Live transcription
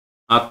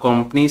A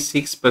company's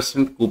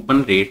 6%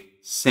 coupon rate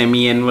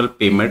semi-annual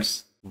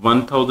payments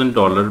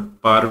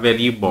 $1,000 par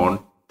value bond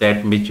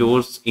that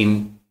matures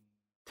in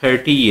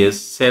 30 years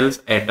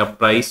sells at a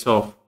price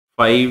of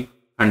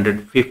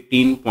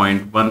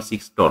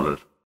 $515.16.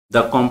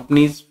 The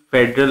company's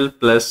federal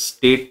plus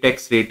state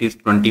tax rate is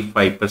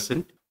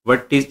 25%.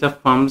 What is the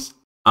firm's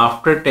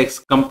after-tax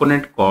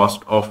component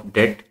cost of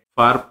debt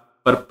for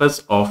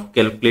purpose of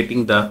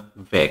calculating the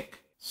WACC?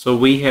 So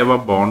we have a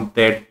bond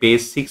that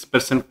pays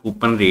 6%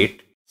 coupon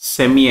rate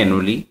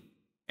semi-annually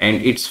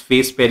and its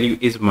face value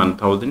is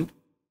 1000.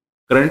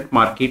 Current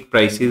market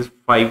price is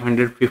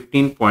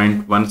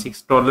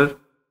 $515.16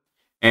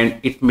 and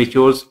it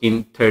matures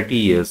in 30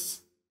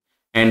 years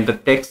and the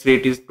tax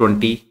rate is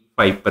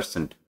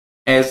 25%.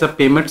 As the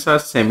payments are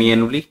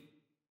semi-annually,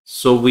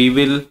 so we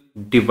will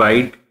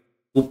divide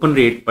coupon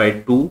rate by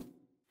 2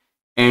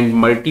 and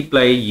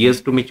multiply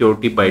years to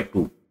maturity by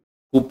 2.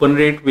 Coupon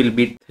rate will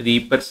be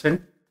 3%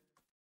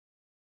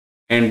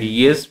 and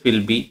years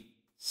will be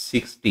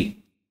 60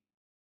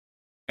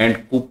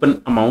 and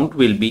coupon amount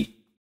will be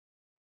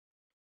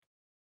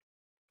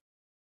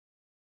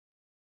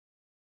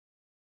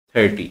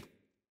 30.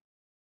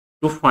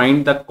 To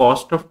find the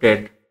cost of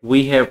debt,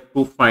 we have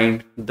to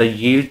find the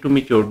yield to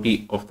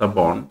maturity of the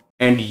bond,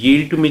 and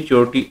yield to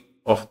maturity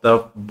of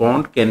the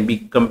bond can be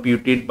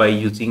computed by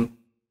using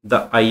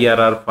the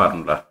IRR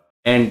formula.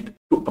 And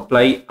to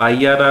apply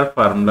IRR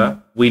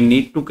formula, we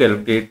need to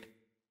calculate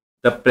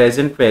the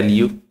present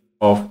value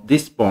of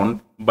this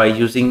bond by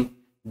using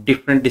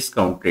different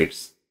discount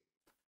rates.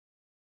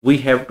 We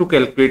have to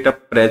calculate a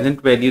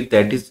present value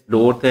that is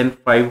lower than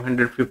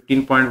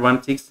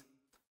 515.16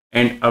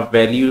 and a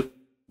value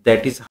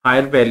that is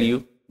higher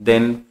value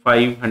than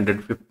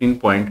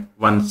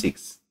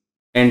 515.16.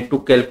 And to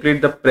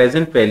calculate the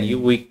present value,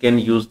 we can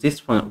use this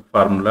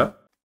formula.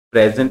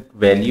 Present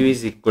value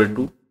is equal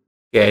to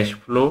cash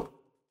flow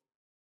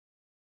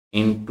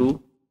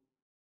into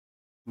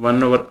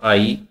 1 over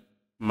I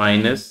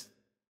minus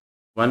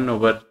 1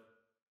 over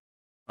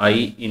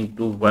I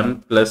into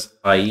 1 plus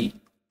I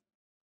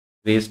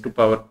raised to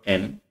power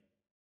n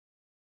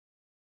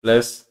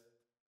plus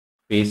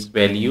face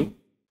value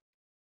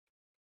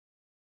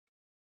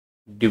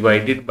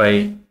divided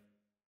by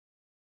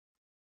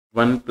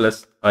 1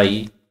 plus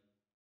I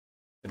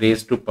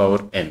raised to power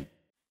n.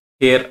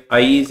 Here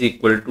I is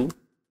equal to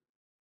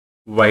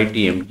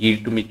YTM,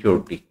 yield to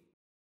maturity.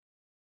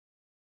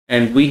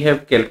 And we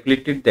have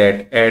calculated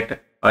that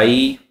at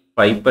I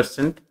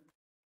 5%,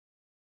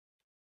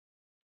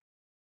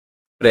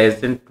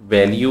 present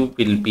value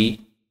will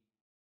be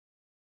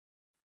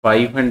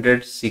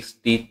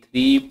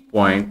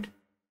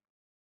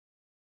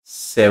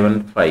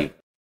 563.75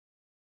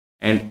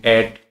 and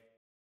at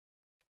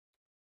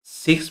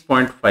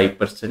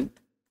 6.5%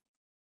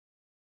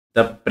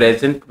 the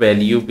present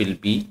value will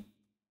be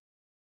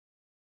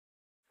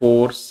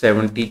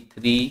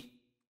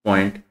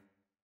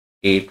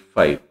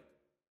 473.85.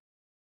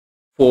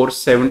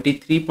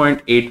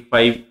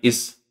 473.85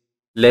 is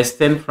less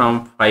than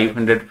from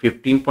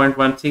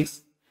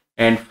 515.16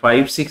 and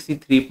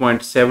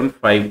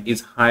 563.75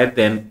 is higher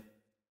than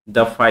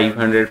the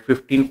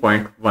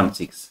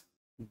 515.16.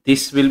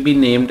 This will be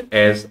named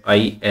as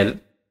IL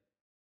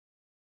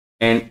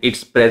and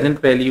its present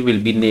value will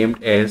be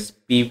named as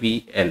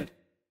PVL.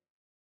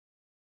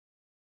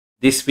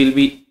 This will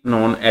be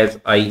known as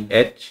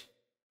IH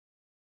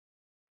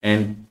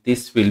and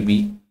this will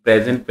be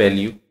present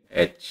value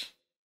H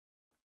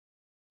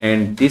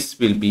and this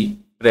will be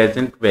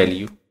present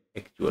value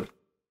actual,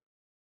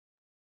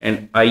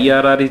 and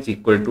IRR is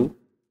equal to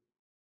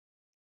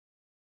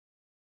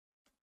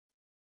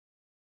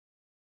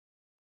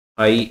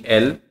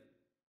IL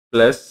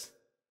plus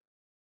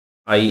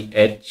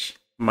IH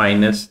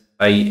minus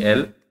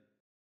IL,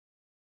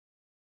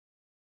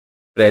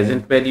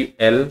 present value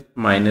L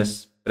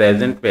minus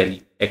present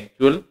value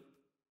actual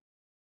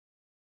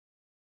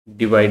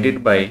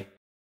divided by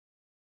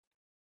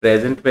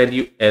present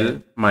value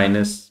L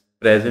minus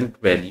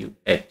present value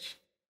H,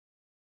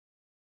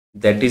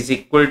 that is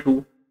equal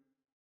to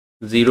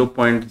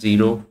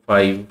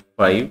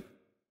 0.055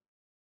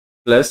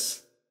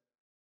 plus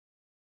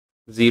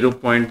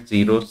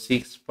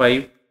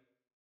 0.065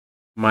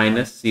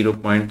 minus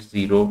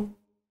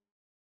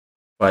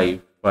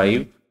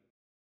 0.055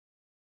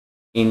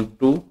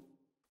 into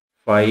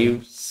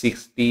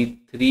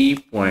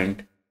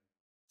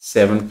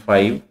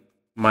 563.75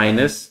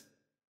 minus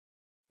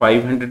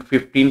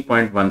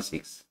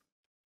 515.16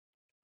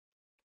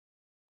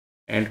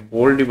 and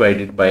whole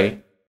divided by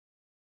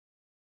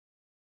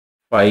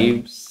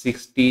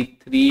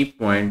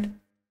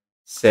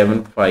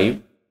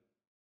 563.75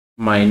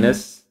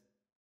 minus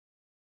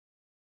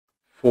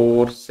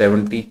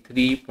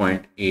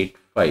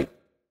 473.85.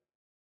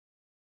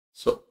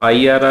 So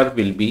IRR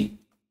will be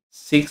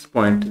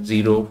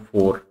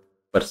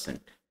 6.04%.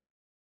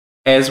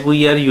 As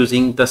we are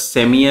using the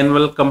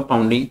semi-annual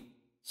compounding,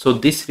 so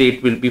this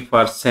rate will be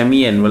for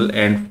semi-annual,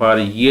 and for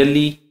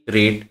yearly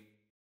rate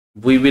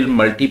we will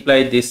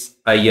multiply this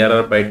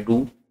IRR by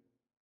 2.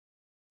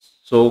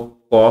 So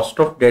cost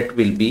of debt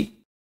will be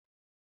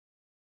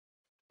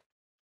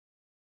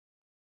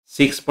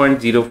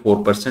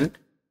 6.04%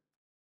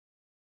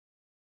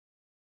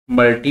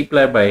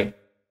 multiply by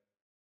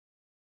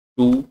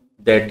 2,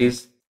 that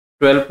is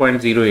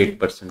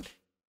 12.08%,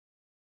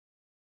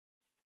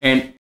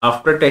 and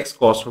after tax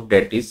cost of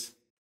debt is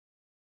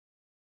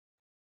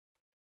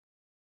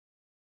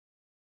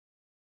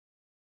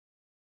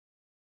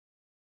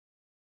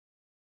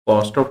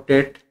cost of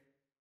debt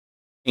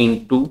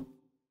into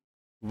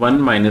 1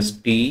 minus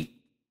t,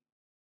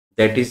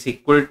 that is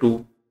equal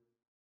to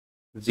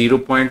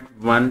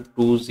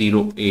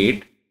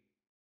 0.1208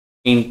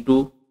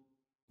 into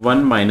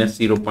 1 minus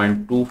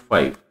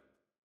 0.25,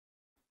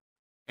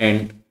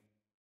 and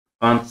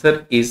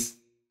answer is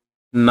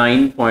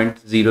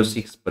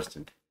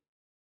 9.06%.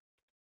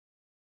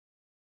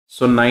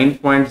 So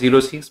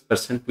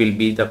 9.06% will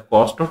be the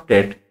cost of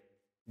debt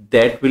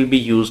that will be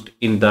used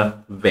in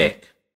the WACC.